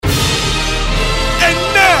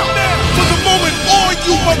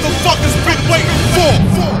motherfuckers been waiting for.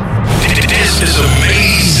 This is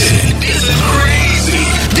amazing. This is crazy.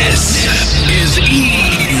 This is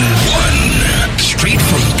E1. Straight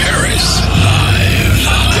from Paris. Live.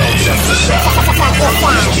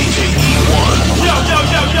 DJ E1. Yo.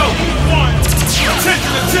 E1.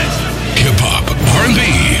 Attention. Hip-hop, R&B,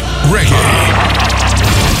 reggae.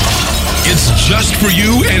 It's just for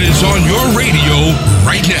you and it's on your radio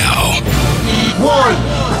right now. E1.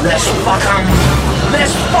 Let's fuck 'em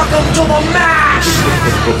to the max.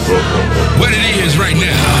 What it is right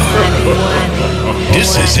now.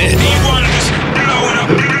 This is it. E1 is blowing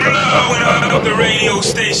up the radio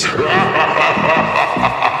station.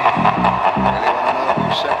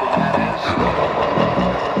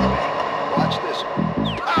 Watch this.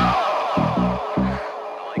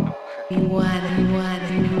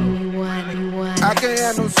 I can't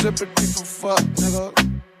have no sympathy for fuck, nigga.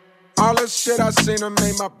 All the shit I seen done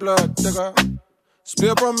made my blood, nigga.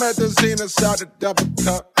 Spill promethazine inside the double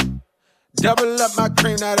cup. Double up my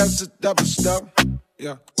cream, now that's a double stuff.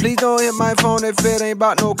 Yeah. Please don't hit my phone if it ain't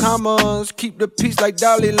about no commas. Keep the peace like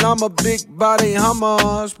Dalai Lama, big body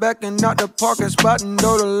hummers. Backing out the parking spot and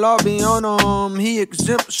know the law be on him. He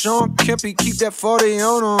exempt Sean Kempy, keep that 40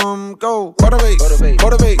 on him. Go. Motivate.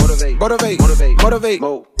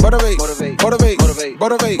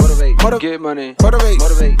 Get money.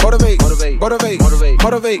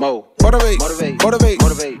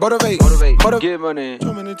 Motivate. Get money.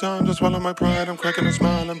 Too many times I swallow my pride. I'm cracking a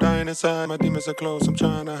smile. I'm dying inside. My demons are close. I'm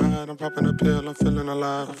trying to hide. I'm popping a pill. I'm feeling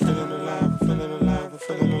alive. I'm feeling alive. I'm feeling alive. I'm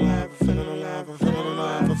feeling alive. I'm feeling alive. I'm feeling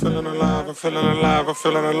alive. I'm feeling alive. I'm feeling alive. I'm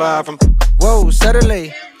feeling alive. Whoa,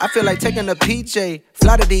 Saturday. I feel like taking a PJ.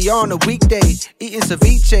 Fly to DR on a weekday. Eating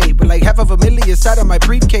ceviche. But like $500,000 inside of my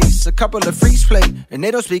briefcase. A couple of freaks play. And they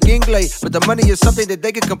don't speak English. But the money is something that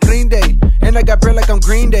they can complain day. And I got bread like I'm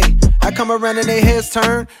Green Day. I come around and they heads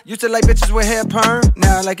turn. Used to like bitches with hair perm.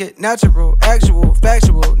 Now I like it natural, actual,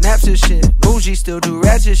 factual. Naps and shit. Bougie still do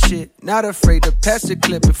ratchet shit. Not afraid to pass the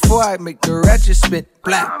clip before I make the ratchet spit.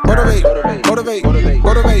 Black. Motivate.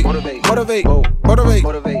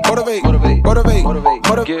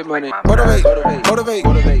 Get money. Motivate.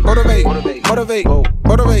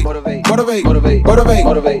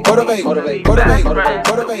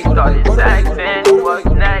 What's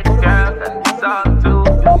next, girl? 'Cause it's all to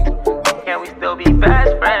you. Can we still be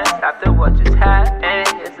best friends after what just happened?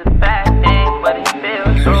 It's a bad thing, but it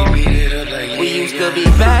feels so. We used to be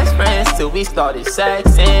best friends till we started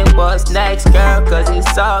sexing. What's next, girl? 'Cause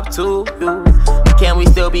it's up to you. Can we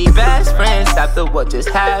still be best friends after what just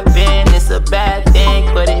happened? It's a bad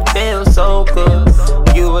thing, but it feels so good.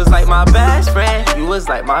 You was like my best friend, you was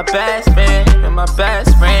like my best friend, and my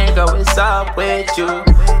best friend, go, it's up with you.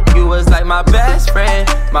 You was like my best friend,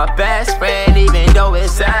 even though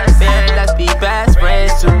it's absent, let's be best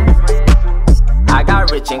friends too. I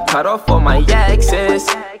got rich and cut off all my exes.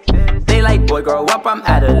 They like, boy, grow up, I'm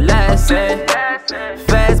adolescent.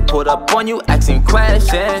 Feds pulled up on you asking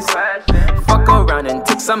questions. Fuck around and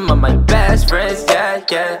took some of my best friends,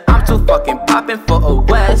 yeah. I'm too fucking poppin' for a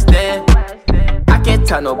West End. I can't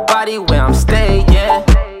tell nobody where I'm staying.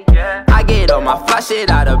 I get all my fly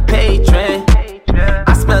shit out of Patreon.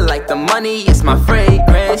 I smell like the money, it's my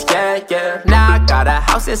fragrance, yeah. Now I got a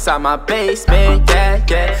house inside my basement,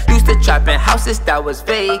 yeah. Used to trap in houses that was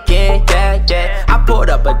vacant, yeah. I poured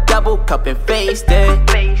up a double cup and faced it.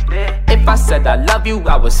 If I said I love you,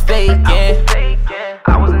 I was faking.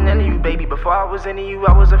 I wasn't into you, baby. Before I was into you,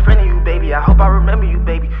 I was a friend of you, baby. I hope I remember you,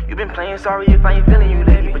 baby. You been playing sorry if I ain't feeling you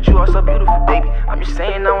lately, but you are so beautiful, baby. I'm just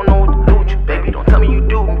saying I don't know what to do with you, baby. Don't tell me you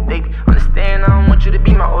do with me, baby. Understand I don't want you to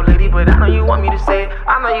be my old lady, but I know you want me to say it.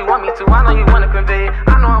 I know you want me to, I know you wanna convey it.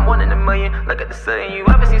 I know I'm one in a million. Look at the sun, you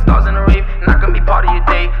ever seen stars in a rave? And I can be part of your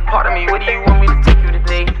day. Part of me, where do you want me to take you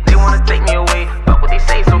today? They wanna take me away, but what they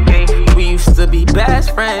say is okay. We used to be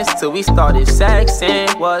best friends till we started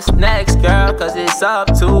sexing. What's next, girl? 'Cause it's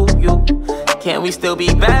up to you. Can we still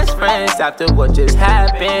be best friends after what just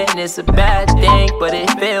happened? It's a bad thing, but it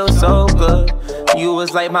feels so good. You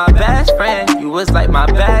was like my best friend, you was like my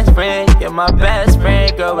best friend. You're my best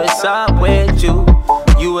friend, girl, what's up with you?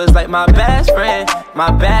 You was like my best friend,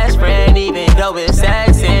 even though it's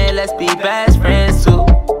sexing. Let's be best friends too.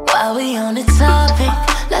 While we on the topic,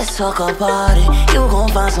 let's talk about it. You gon'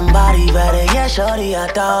 find somebody better, yeah, shorty, I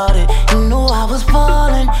thought it. You knew I was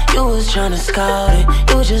ballin', you was tryna scout it.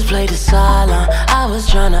 You just played the sideline, I was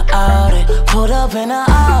tryna out it. Pulled up in a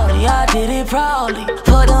Audi, I did it proudly.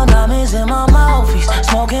 Put them diamonds in my mouthpiece,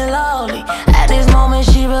 smoking loudly. At this moment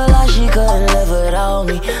she realized she couldn't live without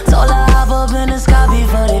me. Told her hop up in the sky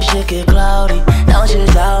before this shit get cloudy. Don't you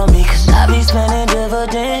doubt me, 'cause I be spending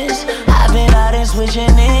dividends. I've been out and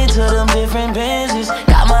switching it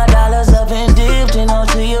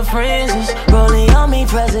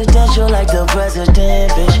presidential like the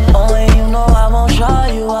president, bitch. Oh, and you know I won't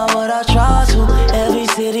try you, why would I try to? Every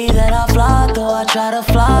city that I fly through, I try to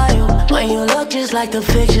fly you. When you look just like the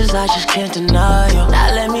pictures, I just can't deny you.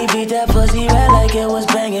 Now let me beat that pussy red like it was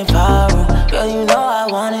banging pyro. Girl, you know I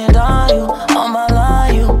want it on you, on my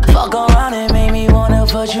line you. Fuck around and make me wanna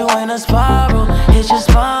put you in a spiral. Hit your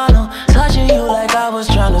spinal, touching you like I was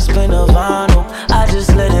trying to spin a vinyl. I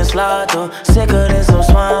just let it slide though, sicker than some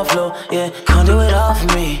swine flu. Yeah, come do it all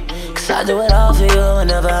for me, cause I do it all for you.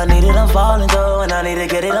 Whenever I need it, I'm falling through. When I need to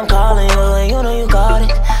get it, I'm calling you. And you know you got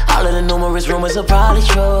it. All of the numerous rumors are probably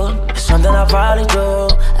true. It's something I probably do.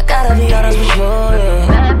 I gotta be honest with you,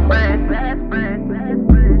 yeah.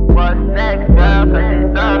 What's next, girl? Put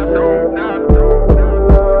this up to.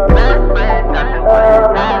 Best friend, that's just what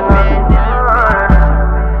it's happening.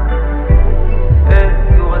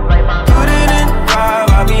 You was like my. Put it in 5,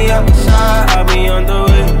 I'll be outside, I'll be on the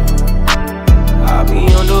way. I'll be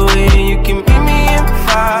on the way, you can meet me in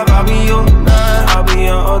 5. I'll be your 9, I'll be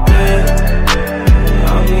your all day.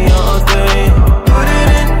 I'll be your all day. Put it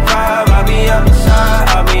in 5, I'll be outside,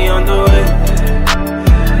 I'll be on the way.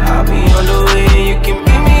 I'll be on the way, you can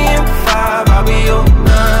meet me in 5. I'll be your 9,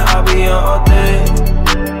 I'll be your all day.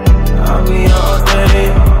 I'll be your all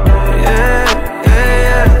day. Yeah, yeah,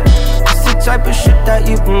 yeah. It's the type of shit that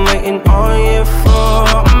you've been waiting all year for.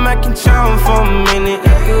 I'm making time for a minute,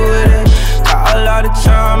 yeah, you with it. Got a lot of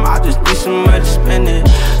time, I just need somewhere to spend it.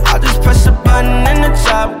 I just press a button and the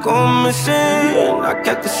top go missing. I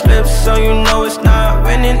kept the slip so you know it's not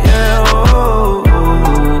raining. Yeah, oh,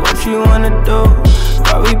 what you wanna do?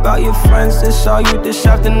 Worry about your friends, they saw you this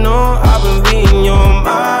afternoon. I've been reading your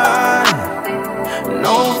mind.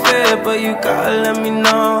 No fear, but you gotta let me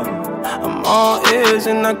know. I'm all ears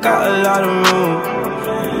and I got a lot of room.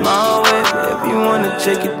 My way, if you wanna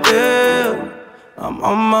take it there, I'm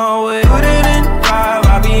on my way. Put it in 5,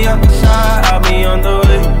 I'll be outside, I'll be on the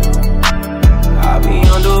way. I'll be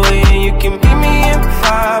on the way and you can meet me in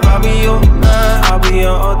 5. I'll be your 9, I'll be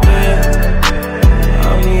your all day.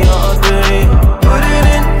 I'll be your all day. Put it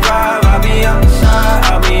in 5, I'll be outside,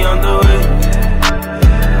 I'll be on the way.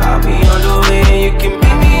 I'll be on the way and you can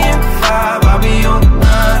meet me in 5. I'll be your 9,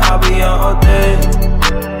 I'll be your all day.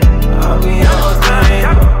 I'll be your all day.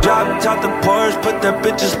 Drop top the Porsche, put that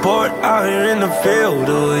bitch in sport out here in the field,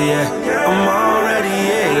 oh yeah. I'm already,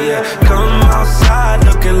 yeah. Come outside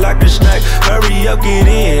looking like a snack. Hurry up, get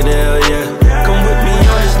in, hell yeah. Come with me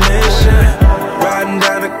on this mission. Riding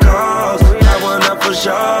down the coast, that one up for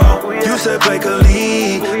sure. You said play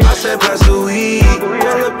Khalid, I said pass the weed.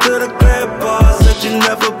 Pull up to the club bar, said you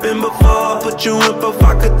never been before. Put you in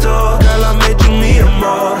provocateur, girl, I made you me and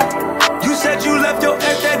more. You said you left your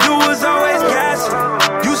ex, that dude was always gassing.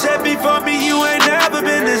 You said before me you ain't never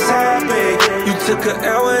been this happy. You took a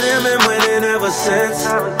L with him and went in ever since.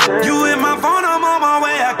 You hit my phone, I'm on my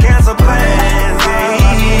way, I cancel plans.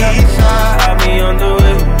 I'll be on the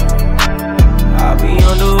way. I'll be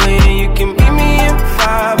on the way and you can meet me in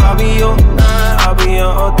 5. I'll be your 9, I'll be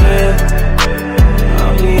your all day.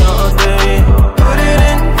 I'll be your all day. Put it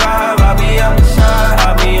in 5, I'll be outside,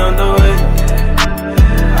 I'll be on the way.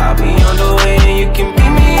 I'll be on the way and you can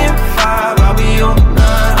meet me in 5. I'll be your 9,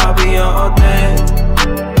 I'll be your all day.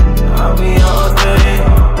 I'll be your all day.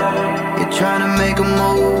 You're trying to make a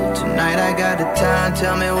move. Tonight I got the time,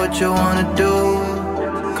 tell me what you wanna do.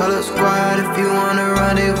 Call up squad if you wanna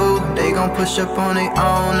rendezvous. They gon' push up on their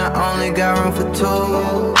own, I only got room for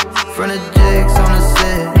 2. Front of jigs on the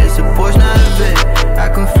set, it's a Porsche, not a Vic. I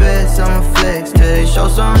confess, I'm a flex, till they show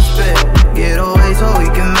some respect. Get away so we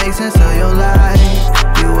can make sense of your life.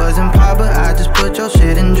 You wasn't pop, but I just put your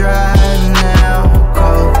shit in drive now.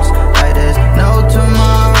 Coast, like there's no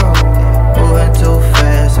tomorrow. Moving too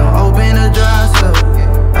fast, I'm hoping to dry slow.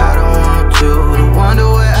 I don't want you to wonder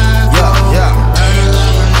where I go.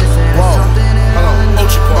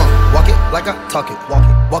 Walk it like I talk it.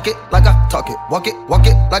 Walk it like I talk it. Walk it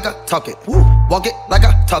like I talk it. Walk it like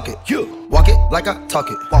I talk it. Walk it like I talk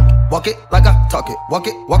it. Walk it like I talk it.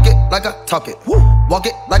 Walk it like I talk it. Walk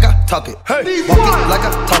it like I talk it. Hey, walk it like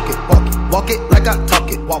I talk it. Walk it like I talk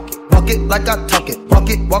it. Walk it like I talk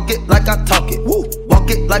it. Walk it like I talk it. Walk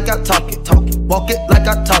it like I talk it. Walk it like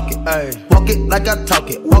I talk it. Hey, walk it like I talk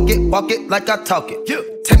it. Walk it like I talk it.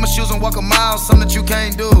 Take my shoes and walk a mile, something that you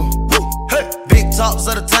can't do. Hey, big talks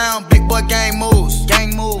of the town, big boy gang moves.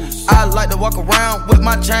 I like to walk around with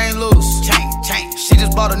my chain loose. Chain. She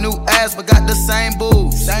just bought a new ass, but got the same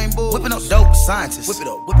boobs. Whipping up dope scientists. Whip it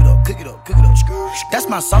up, cook it up. That's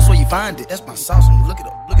my sauce where you find it. That's my sauce when you look it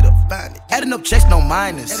up, find it. Adding up checks, no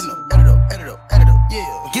minus. Add it up,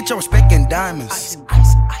 yeah. Get your respect in diamonds.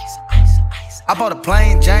 Ice. I bought a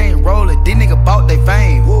plain Jane, roll it, these niggas bought they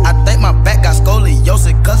fame. I think my back got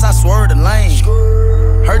scoliosis, cause I swerved the lane.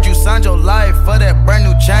 Heard you signed your life for that brand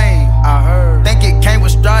new chain. I heard. Think it came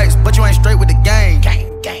with stripes, but you ain't straight with the game.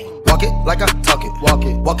 Walk it like I talk it. Walk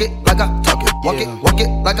it like I talk it. Walk it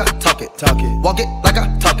like I talk it. Walk it like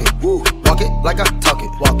I talk it. Walk it like I talk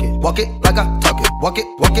it. Walk it like I talk it. Walk it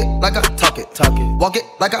like I talk it. Walk it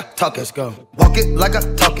like I talk it. Let's go. Walk it like I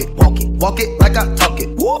talk it. Walk it like I talk it.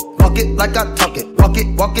 Walk it like I talk it. Walk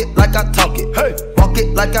it like I talk it. Hey. Walk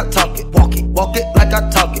it like I talk it. Walk it like I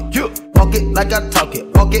talk it. Walk it like I talk it.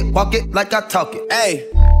 Walk it like I talk it. Hey,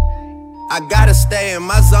 I gotta stay in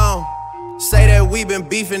my zone. Say that we been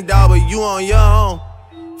beefing, dawg, but you on your own.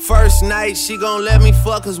 First night, she gon' let me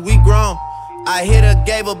fuck cause we grown. I hit her,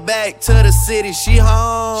 gave her back to the city, she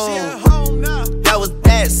home. She at home now. That was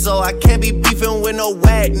that, so I can't be beefing with no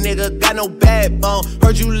whack nigga, got no backbone.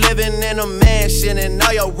 Heard you living in a mansion and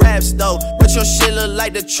all your raps though. But your shit look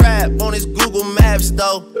like the trap on his Google Maps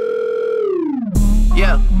though.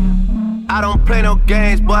 Yeah, I don't play no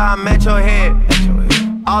games, boy, I'm at your head.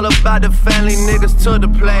 All about the family, niggas to the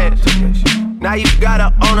pledge. Now you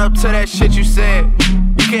gotta own up to that shit you said.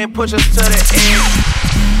 You can't push us to the edge.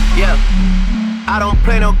 Yeah, I don't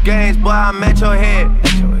play no games, boy, I'm at your head.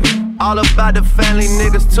 All about the family,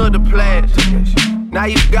 niggas to the pledge. Now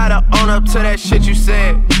you gotta own up to that shit you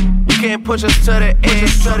said. You can't push us to the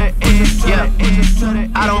edge. Yeah,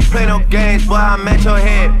 I don't play no games, boy, I'm at your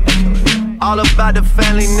head. All about the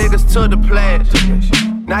family, niggas to the pledge.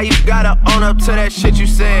 Now you gotta own up to that shit you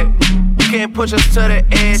said. You can't push us to the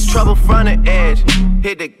edge, trouble from the edge.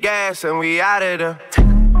 Hit the gas and we out of there.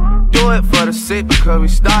 Do it for the sick because we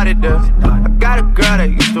started there. I got a girl that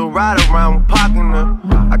used to ride around with parking her.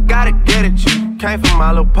 I gotta get at you, came from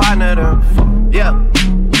my little partner there. Yeah,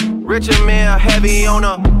 richer men heavy on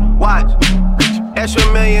a watch. Extra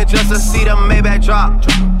million just to see the Maybach drop.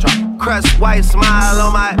 Crest white smile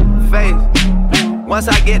on my face. Once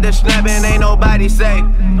I get the snapping, ain't nobody safe.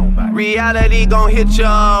 Reality gon' hit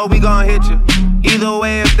ya, we gon' hit ya. Either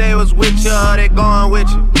way, if they was with ya, they going with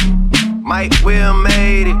you. Mike Will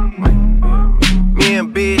made it. Me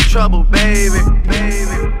in big trouble, baby.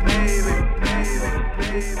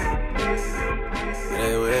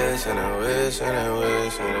 They wishing and wishing and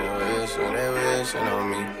wishing and wishing and wishing on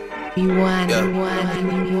me. You want.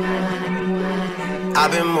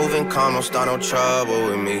 I've been moving calm, don't start no trouble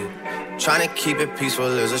with me. Trying to keep it peaceful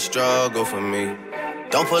is a struggle for me.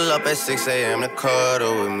 Don't pull up at 6 a.m. to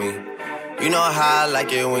cuddle with me. You know how I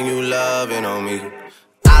like it when you loving on me.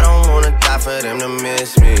 I don't wanna die for them to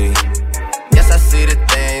miss me. Yes, I see the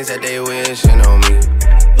things that they wishing on me.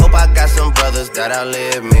 Hope I got some brothers that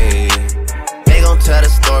outlive me. They gon' tell the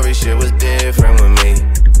story, shit was different with me.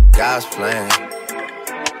 God's plan,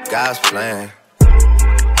 God's plan.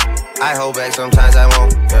 I hold back, sometimes I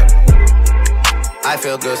won't, yeah. I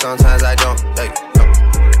feel good, sometimes I don't, hey, no.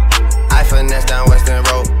 I finesse down Western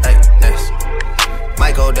Road, hey, next.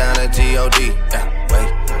 Might go down to G.O.D., yeah, wait.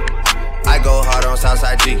 I go hard on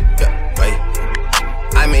Southside G, yeah, wait.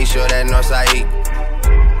 I make sure that Northside eat.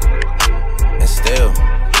 And still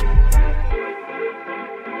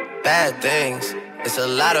bad things, it's a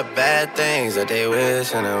lot of bad things that they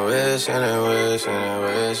wish and they wish and they wish and they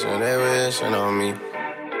wish and they wishing on me.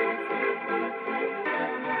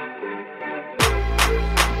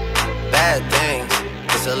 Bad things,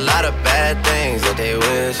 it's a lot of bad things that they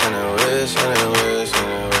wish and they wish and they wish and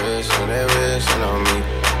they wish and they wishing on me.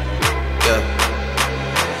 Yeah.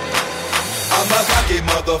 I'm a cocky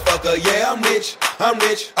motherfucker, yeah, I'm rich. I'm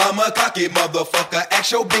a cocky motherfucker,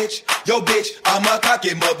 ask your bitch, I'm a cocky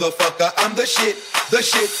motherfucker, I'm the shit.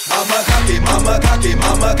 I'm a cocky,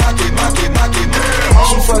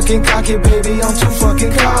 Too fucking cocky, baby, I'm too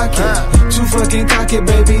fucking cocky. Too fucking cocky,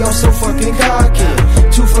 baby, I'm so fucking cocky.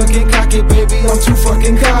 Too fucking cocky, baby, I'm too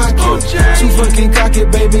fucking cocky. Too fucking cocky,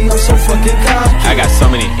 baby, I'm so fucking cocky. I got so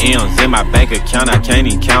many M's in my bank account, I can't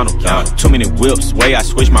even count them. Too many whips, way I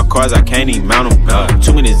switch my cars, I can't even mount them.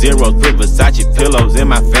 Too many zeros, put Versace pillows in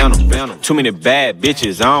my phantom. Too many bad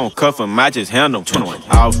bitches, I don't cuff them, I just handle them.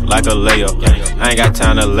 Off like a layup, I ain't got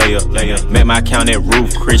time to lay up. Met my count at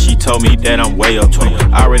roof, Chris, she told me that I'm way up.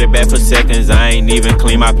 Already back for seconds, I ain't even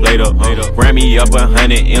clean my plate up. Ran me up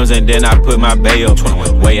 100 M's and then I put my bay up.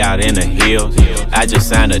 Way out in the hills, I just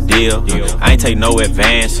signed a deal. I ain't take no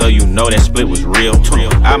advance, so you know that split was real.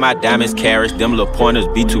 All my diamonds carrots, them little pointers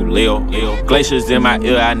be too lil. Glaciers in my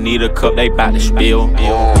ear, I need a cup, they bout to spill.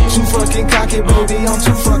 Too fucking cocky, baby, I'm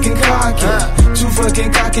too fucking cocky. Too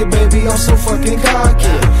fucking cocky, baby, I'm so fucking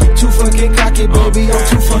cocky. Too fucking cocky, baby, I'm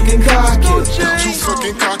too fucking cocky. Too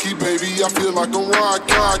fucking cocky, baby, I feel like I'm rock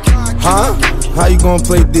cocky. Huh? How you gonna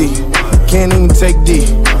play D? can't even take D.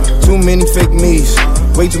 Too many fake me's,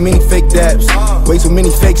 way too many fake daps, way too many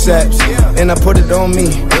fake saps, and I put it on me.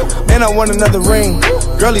 And I want another ring.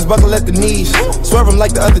 Girlies buckle at the knees, swerve them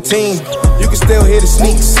like the other team. You can still hear the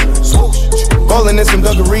sneaks, ballin' in some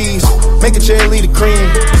dungarees, make a cheerleader cream.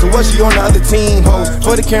 So what she on the other team? Ho,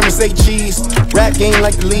 for the camera say cheese, rap game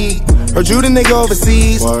like the league. Heard you the nigga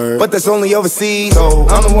overseas, but that's only overseas. So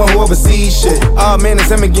I'm the one who oversees shit. Ah man,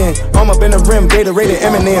 it's him again. I'm up in the rim, Gatorade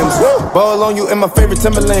and M&M's. Ball on you in my favorite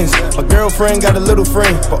Timberlands. My girlfriend got a little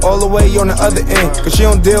friend, but all the way on the other end, cause she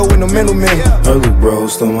don't deal with no middlemen. Early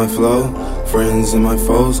bros stole my flow, friends and my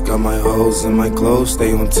foes, got my hoes in my clothes,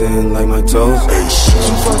 stay on 10 like my toes.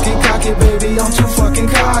 Too fucking cocky, baby, I'm too fucking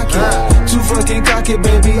cocky. Too fucking cocky,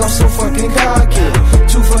 baby, I'm so fucking cocky.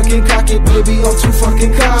 Too fucking cocky, baby, I'm too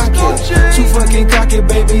fucking cocky. Too fucking cocky,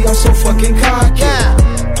 baby, I'm so fucking cocky.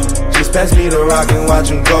 Just pass me the rock and watch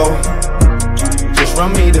him go. Just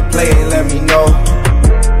run me the play and let me know.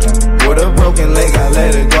 With a broken leg, I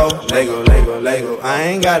let it go. Lego, Lego, Lego. I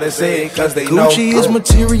ain't gotta say it cause they know. Gucci is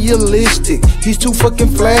materialistic. He's too fucking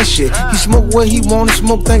flashy. He smoke what he wanna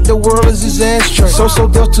smoke, think the world is his ashtray. So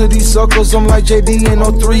dealt to these suckers, I'm like JD in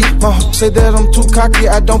 03. My hope say that I'm too cocky,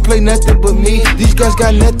 I don't play nothing but me. These guys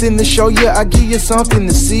got nothing to show you, I give you something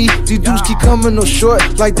to see. These dudes keep coming no short,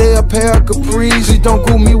 like they a pair of capris. Please don't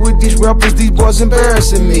group me with these rappers, these boys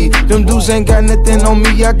embarrassing me. Them dudes ain't got nothing on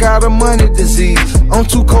me, I got a money disease. I'm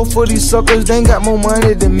too cold for these suckers, they ain't got more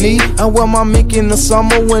money than me. I wear my mink in the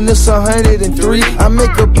summer when it's 103. I make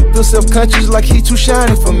a bitch self-conscious like he too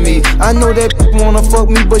shiny for me. I know that wanna fuck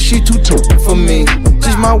me, but she too for me.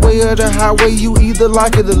 Just my way of the highway, you either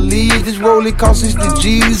like it or leave. This rollie cost 60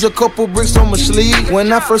 G's, a couple bricks on my sleeve.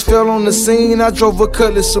 When I first fell on the scene, I drove a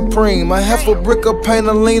Cutlass Supreme. I half a brick of paint,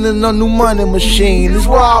 a lean and a new money machine. It's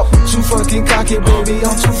wild. Too fucking cocky, baby,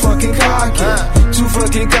 I'm too fucking cocky. Too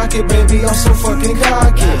fucking cocky, baby, I'm so fucking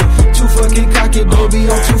cocky. Too fucking cocky, baby,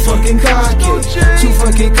 I'm too fucking cocky. Too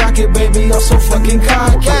fucking cocky, baby, I'm so fucking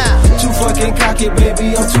cocky. Too fucking cocky,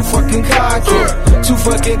 baby, I'm too fucking cocky. Too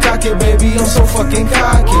fucking cocky, baby, I'm so fucking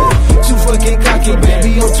cocky. Too fucking cocky,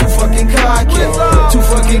 baby, I'm too fucking cocky. Too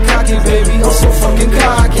fucking cocky, baby, I'm so fucking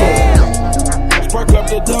cocky. Spark up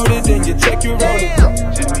the doty, then you check your rolling.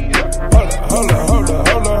 Hold up.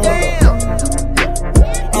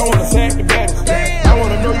 I wanna sack the baddest. I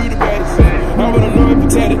wanna know you the baddest. I wanna know if you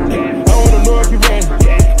tatted. I wanna know if you ran.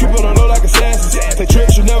 People don't know like assassins. Take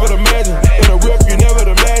trips you never imagine. In a whip you never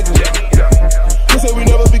imagine. Who said we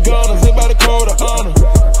never be gone? Live by the code of honor.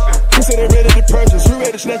 Who said they ready to purchase? Who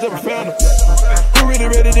ready to snatch up a founder? Who really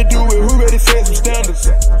ready to do it? Who ready to set some standards?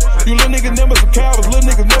 You little niggas never some cowards, little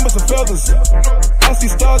niggas never some feathers. I see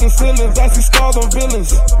stars and ceilings, I see scars on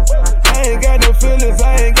villains. I ain't got no feelings,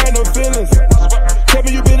 I ain't got no feelings. Tell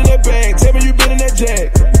me you been in that bag, tell me you been in that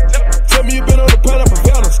jag. Tell me you been on the pineapple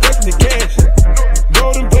fountain, stacking the cash.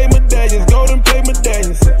 Golden plate medallions.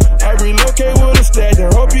 I relocate with a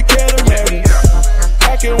stallion, hope you can't imagine.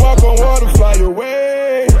 I can walk on water, fly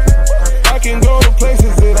away. I can go to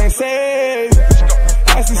places that ain't safe.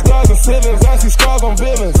 I see stars and ceilings, I see scars on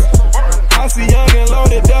villains. I see young and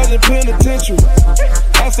loaded, dodging penitentiary.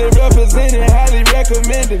 I say represented, highly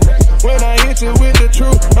recommended. When I hit you with the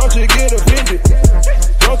truth, don't you get offended.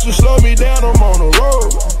 Don't you slow me down, I'm on the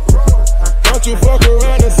road. Don't you fuck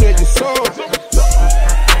around and say you sold.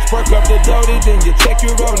 Spark up the doty, then you check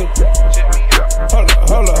your rolling. Hold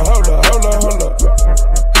up.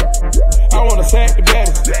 I wanna sack the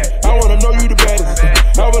baddest. I wanna know you the baddest.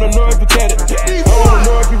 I wanna know if you tatted. I wanna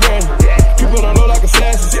know if you ran. People don't know like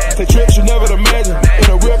assassins. Take trips you never imagine. In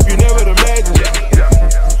a whip you never imagine.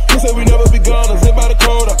 Who said we never be gone? Live by the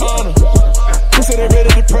code of honor. Who said they ready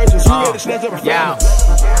to purchase? Who ready to snatch up a phone?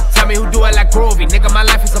 Tell me who do it like Groovy. Nigga, my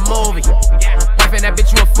life is a movie. Wife and that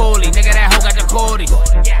bitch, you a Foley. Nigga, that hoe got the Cody.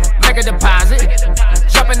 Make a deposit.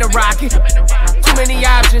 Jump in the rocket. Too many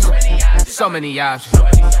options. So many options.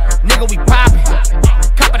 Nigga, we poppin'.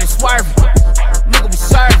 Coppin' and swerving. Nigga, we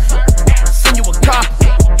serving. Send you a copy.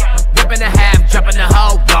 Whip in the half, jump in the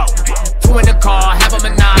hoe, go. Two in the car, have a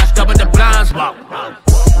menage, double the blinds, whoa.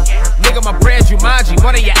 Nigga, my bread, Jumanji,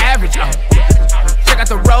 more than your average, Check out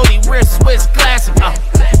the rollie, wrist, Swiss, classic,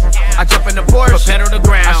 I jump in the Porsche, pedal to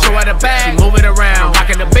ground. I show her the bag, she move it around.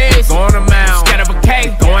 Rockin' the bass, going a mount. Scared of a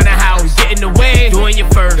cake, go in the house. Get in the way, doing your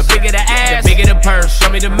first. The bigger the ass, the bigger the purse. Show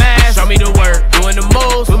me the mask, show me the work. Doing the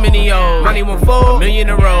moves, too many O's. Money went full, million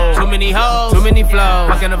a roll. Too many hoes, too many flows.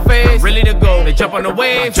 Fuck in the face, really the goal. They jump on the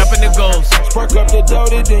wave, jump in the ghost. Spark up the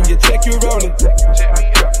doty, then you check your rolling.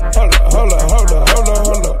 Hold up.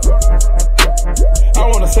 I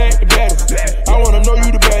wanna sack the baddest. I wanna know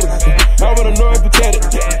you the baddest. I wanna know if you tatted.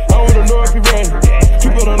 I wanna know if you ran.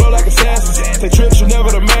 People don't know like assassins. Take trips you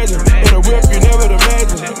never imagine. In a whip you never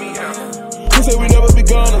imagine. Who say we never be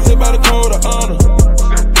gone? I say by the code of honor.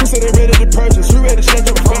 Who say they ready to purchase? Who ready to change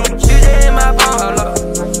up a phantom? She just hit my phone, hello.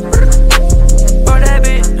 For that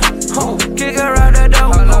bitch, kick her out the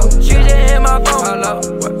door, hello. She just hit my phone, hello.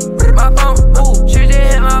 My phone, she just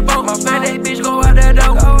hit my phone. My man, that bitch go out the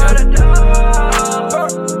door, go out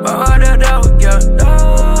the door, yeah.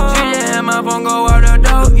 She just hit my phone, go out the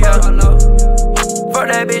door, yeah. For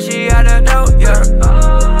that bitch, she out the door, yeah.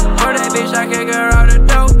 For that bitch, I kick her out the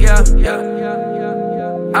door, yeah.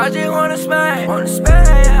 I just wanna smash,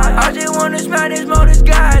 I just wanna smash this motor's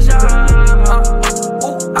guys, I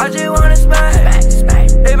just wanna smash.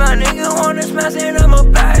 If my nigga wanna smash it, I'ma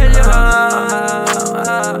bash,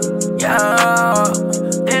 yeah.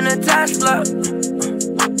 In a Tesla,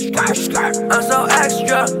 I'm so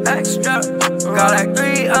extra. Got like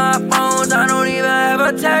 3 iPhones, I don't even have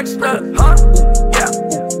a texter, yeah.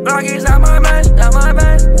 Glock inside my vest,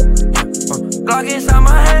 Glock inside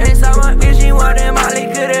my head, inside my bitch, she want that Molly,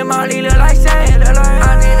 good and Molly look like sand. I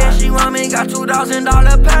think that she want me, got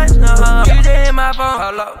 $2,000 pants, She just hit my phone,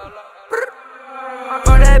 hello.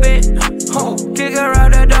 For that bitch, kick her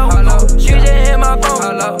out the door, hello. She just hit my phone,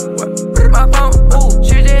 hello. My phone,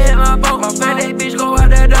 she just hit my phone. My man, that bitch go out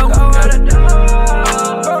the door, go out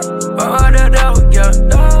the door, yeah.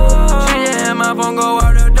 She just hit my phone, go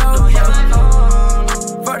out the door, yeah.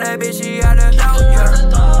 For that bitch, she out the door, yeah.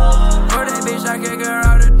 For that bitch, I kick her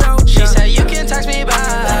out the door, yeah. She said you can text me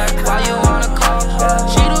back while you wanna call.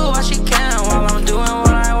 She do what she can while I'm doing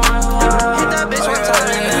what I want. Hit that bitch one time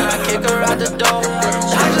and then I kick her out the door.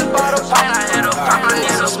 I just bought a pint, I hit a pint, I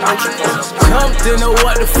need some smoke. Jumped into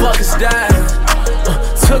what the fuck is that?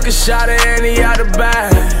 Took a shot at Annie out the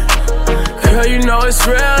bag. Girl, you know it's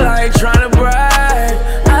real, I ain't tryna brag.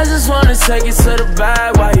 I just wanna take it to the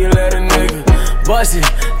bag while you let a nigga bust it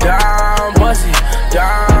down, bust it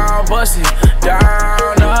down, bust it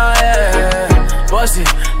down, oh yeah. Bust it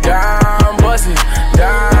down, bust it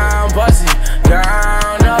down, bust it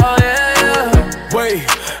down, oh yeah. Wait,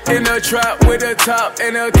 in the trap with the top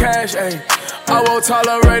and the cash, ayy. I won't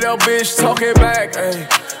tolerate a bitch talking back, ayy.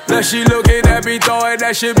 Now she looking at me throwing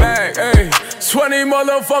that shit back, ayy. 20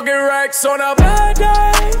 motherfucking racks on a bad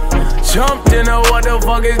day. Jumped into what the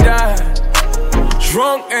fuck is that?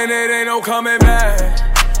 Drunk and it ain't no coming back.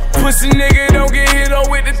 Pussy nigga don't get hit on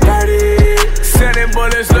with the 30. Sending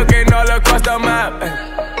bullets looking all across the map,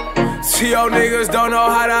 ayy. See y'all niggas don't know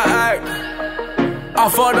how to act. I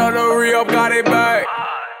fought on the re-up, got it back.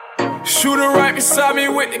 Shooter right beside me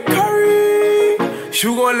with the curry.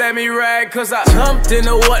 You gon' let me rag, cause I jumped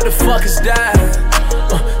into what the fuck is that?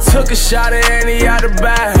 Took a shot at Annie out the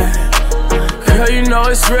bag. Girl, you know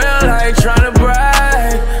it's real, I ain't tryna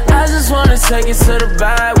brag. I just wanna take it to the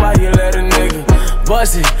bag while you let a nigga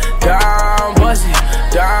bust it down, bust it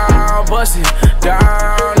down, bust it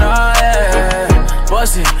down, oh yeah.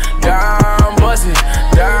 Bust it down, bust it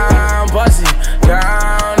down, bust it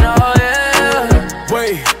down, oh yeah.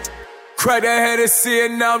 Wait, crack that head and see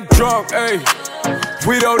it, now I'm drunk, ayy.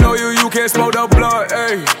 We don't know you can't smoke the blunt,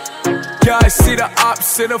 ayy. Yeah, I see the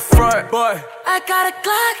ops in the front, but I got a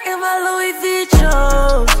Glock in my Louis V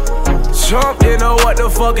shoes. Jump, you know what the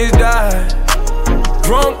fuck is that?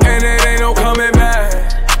 Drunk and it ain't no coming back.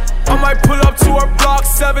 I might pull up to her block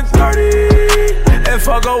 7:30. And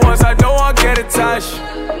fuck her once, I know I'll get attached.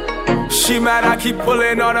 She mad, I keep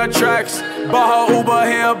pulling on her tracks. Bought her Uber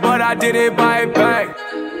here, but I didn't buy it back.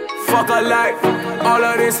 Fuck her life, all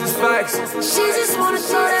of this is facts. She just wanna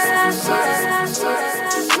throw that ass.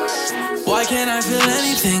 Why can't I feel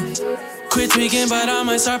anything? Quit tweaking, but I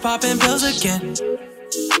might start popping pills again.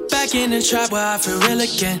 Back in the trap where I feel real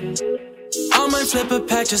again. I might flip a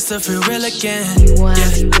pack just to feel real again.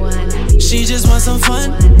 Yeah. She just wants some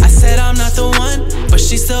fun. I said I'm not the one, but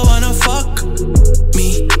she still wanna fuck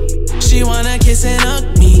me. She wanna kiss and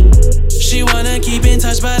hug me. She wanna keep in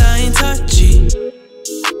touch, but I ain't touchy.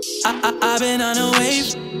 I've been on a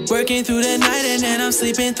wave, working through the night and then I'm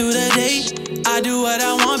sleeping through the day. I do what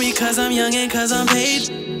I want because I'm young and cause I'm paid.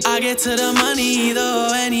 I get to the money either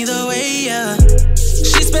or and either way, yeah.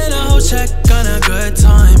 She spent a whole check on a good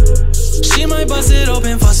time. She might bust it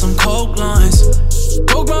open for some coke lines.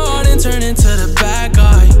 Broke my heart and turn into the bad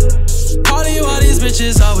guy. Party while these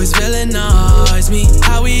bitches always villainize me.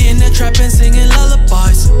 How we in the trap and singing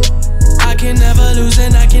lullabies. I can never lose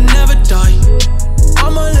and I can never die.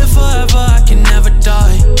 I'ma live forever, I can never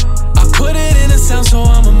die. I put it in a sound so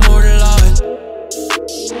I'm immortalized.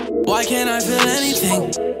 Why can't I feel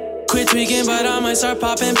anything? Quit tweaking, but I might start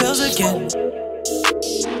popping pills again.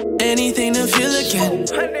 Anything to feel again.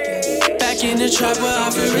 Back in the trap where I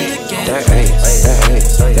feel real again. That ass, that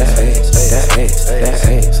ass, that ass, that ass, that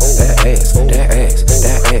ass, that ass, that ass,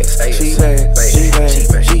 that ass. She bad, she bad,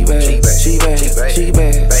 she bad, she bad, she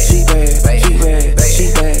bad, she bad, she bad, she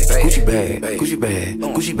bad. Gucci bag, Gucci bag,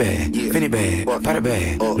 Gucci bag, Fendi bag, Prada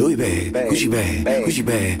bag, Louis bag, Gucci bag, Gucci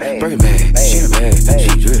bag, Birkin bag. She in a bag,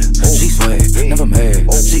 she drip, she swag, never mad,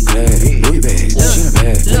 she glad. Louis bag, she in a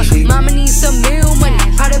bag. Look, mama needs some meal money,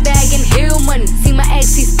 Prada bag and heel money. See my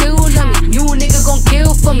ex, he still love me. You a nigga gon'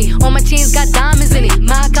 kill for me. All my chains got diamonds in it,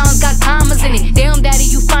 my accounts got commas in it. Damn daddy,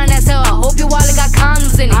 you fine as hell. I hope your wallet got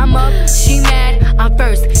condoms in it. I'm up, she mad, I'm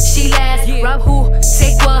first, she last. Rob who,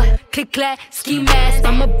 take what, click clack, ski mask.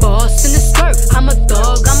 I'm a boss in the skirt, I'm a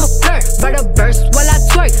dog, I'm a flirt. Write a verse while I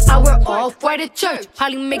twerk, I wear off-white at church.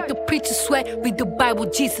 Probably make the preacher sweat, read the Bible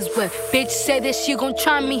Jesus wept. Bitch said that she gon'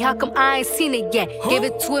 try me, how come I ain't seen it yet? Gave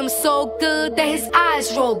it to him so good that his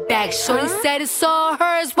eyes rolled back. Shorty said it's all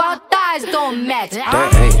hers while thighs don't match. That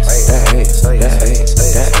ass, that ass, that ass,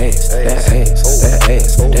 that ass, that ass, that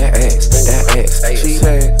ass, that ass, that ass. She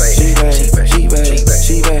bad, she bad, she bad, she bad,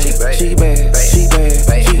 she bad, she bad, she bad,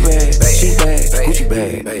 she bad. Gucci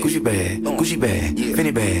bag, Gucci bag, Gucci bag,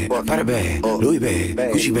 Fendi bag, Prada bag, Louis bag,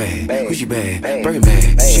 Gucci bag, Gucci bag, Birkin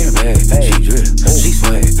bag. She in a bag, she drip, she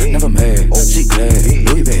swag, never mad, she glad.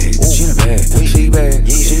 Louis bag, she in a bag, she bad,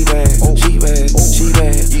 she bad, she bad, she bad, she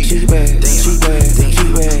bad, she bad, she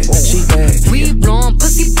bad, she bad. We blowin'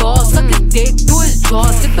 pussy balls, suck his dick through his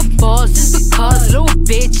jaws. Hit the balls just because, little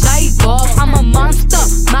bitch, I evolve. I'm a monster,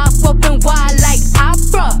 mouth open wide like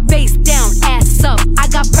opera. Face down, ass up, I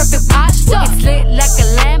got perfect posture. It's lit like a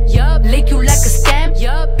lamp, yup. Lick you like a stamp,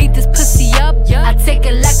 yup. Beat this pussy up, yup. I take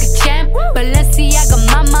it like a champ. Balenciaga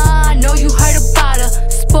mama, I know you heard about her.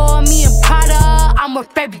 Spoil me in Prada, I'm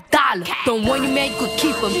worth every dollar. Don't want you man, you could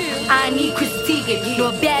keep him. I need Chris Teigen, know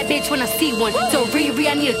a bad bitch when I see one. So Riri,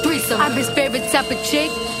 I need a threesome. I'm his favorite type of chick,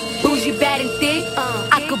 bougie, bad and thick.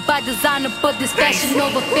 I could buy designer, but this fashion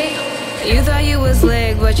over fit. You thought you was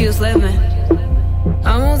slick, but you slipping.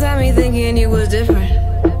 Almost had me thinking you was different.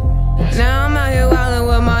 Now I'm out here wildin'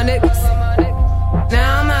 with my niggas.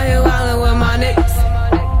 Now I'm out here wildin' with my niggas.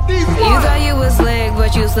 You thought you was slick,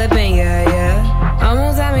 but you slipping, yeah, yeah.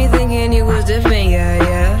 Almost had me thinking you was different, yeah,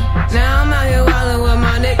 yeah. Now I'm out here wildin' with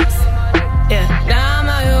my niggas. Yeah, now I'm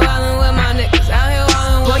out here wildin' with my niggas. Out here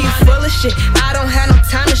wildin' with my niggas. Boy, you full of shit. I don't have no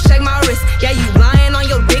time to shake my wrist. Yeah, you lying on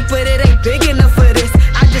your dick, but it ain't big enough for this.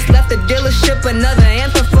 I just left the dealership, another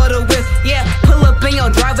anthem for the whip. Yeah, pull up in your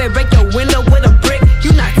driveway, break your window with a brick.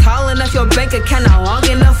 You not tall enough, your bank account not long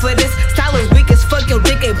enough for this. Style is weak as fuck, your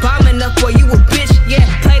dick ain't bomb enough, boy, you a bitch. Yeah,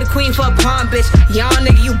 play the queen for a pawn, bitch. Y'all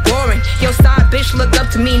nigga, you boring. Your side bitch look up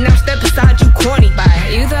to me, now step beside you, corny. Bye.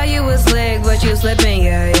 You thought you was slick, but you slipping,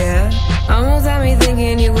 yeah, yeah. Almost had me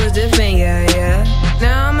thinking you was different, yeah, yeah.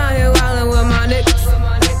 Now I'm out here wildin' with my niggas.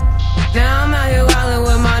 Now I'm out here wildin'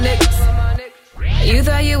 with my niggas. You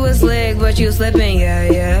thought you was slick, but you slipping, yeah,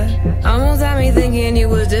 yeah. Almost had me thinking you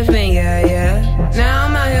was different, yeah, yeah. Now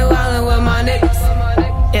I'm out here wildin' with my niggas.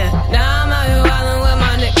 Yeah, now I'm out here wildin' with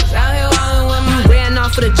my niggas. Out here wildin' with my niggas. You ran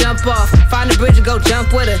off for the jump off. Find a bridge and go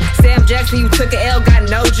jump with her. Sam Jackson, you took a L, got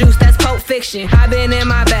no juice, that's Pulp Fiction. I been in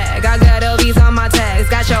my bag, I got LVs on my tags.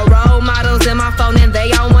 Got your role models in my phone and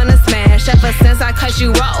they all wanna smash. Ever since I cut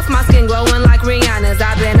you off, my skin glowing like Rihanna's.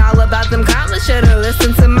 I've been all about them comments, should've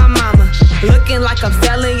listened to my mama. Looking like I'm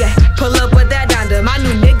selling, yeah. Pull up with that Donda. My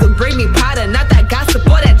new nigga bring me Prada, not that gossip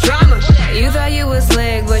or that drama. You thought you was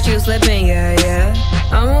slick, but you slipping, yeah, yeah.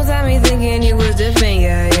 Almost had me thinking you was different,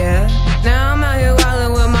 yeah, yeah. Now I'm out here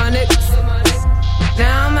wildin' with my niggas.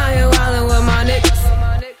 Now I'm out here wildin' with my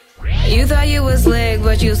niggas. You thought you was slick,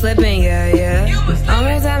 but you slipping, yeah, yeah.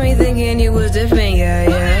 Almost had me thinking you was different, yeah,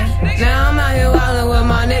 yeah.